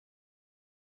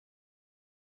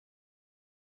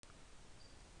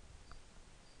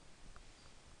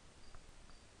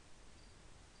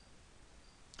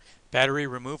Battery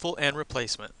removal and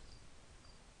replacement.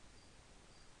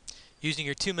 Using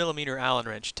your 2mm Allen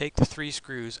wrench, take the 3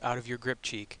 screws out of your grip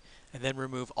cheek and then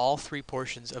remove all 3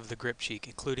 portions of the grip cheek,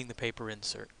 including the paper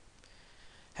insert.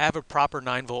 Have a proper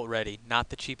 9-volt ready, not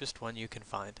the cheapest one you can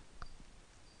find.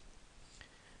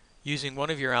 Using one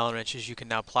of your Allen wrenches, you can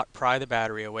now pry the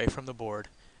battery away from the board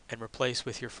and replace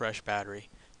with your fresh battery.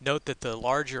 Note that the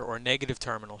larger or negative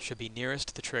terminal should be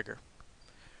nearest the trigger.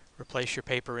 Replace your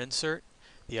paper insert,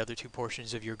 the other 2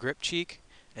 portions of your grip cheek,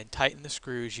 and tighten the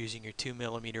screws using your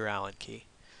 2mm Allen key.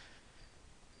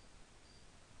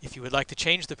 If you would like to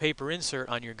change the paper insert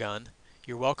on your gun,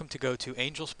 you're welcome to go to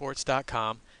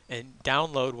angelsports.com and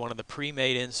download one of the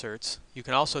pre-made inserts. You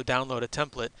can also download a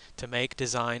template to make,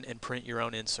 design, and print your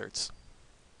own inserts.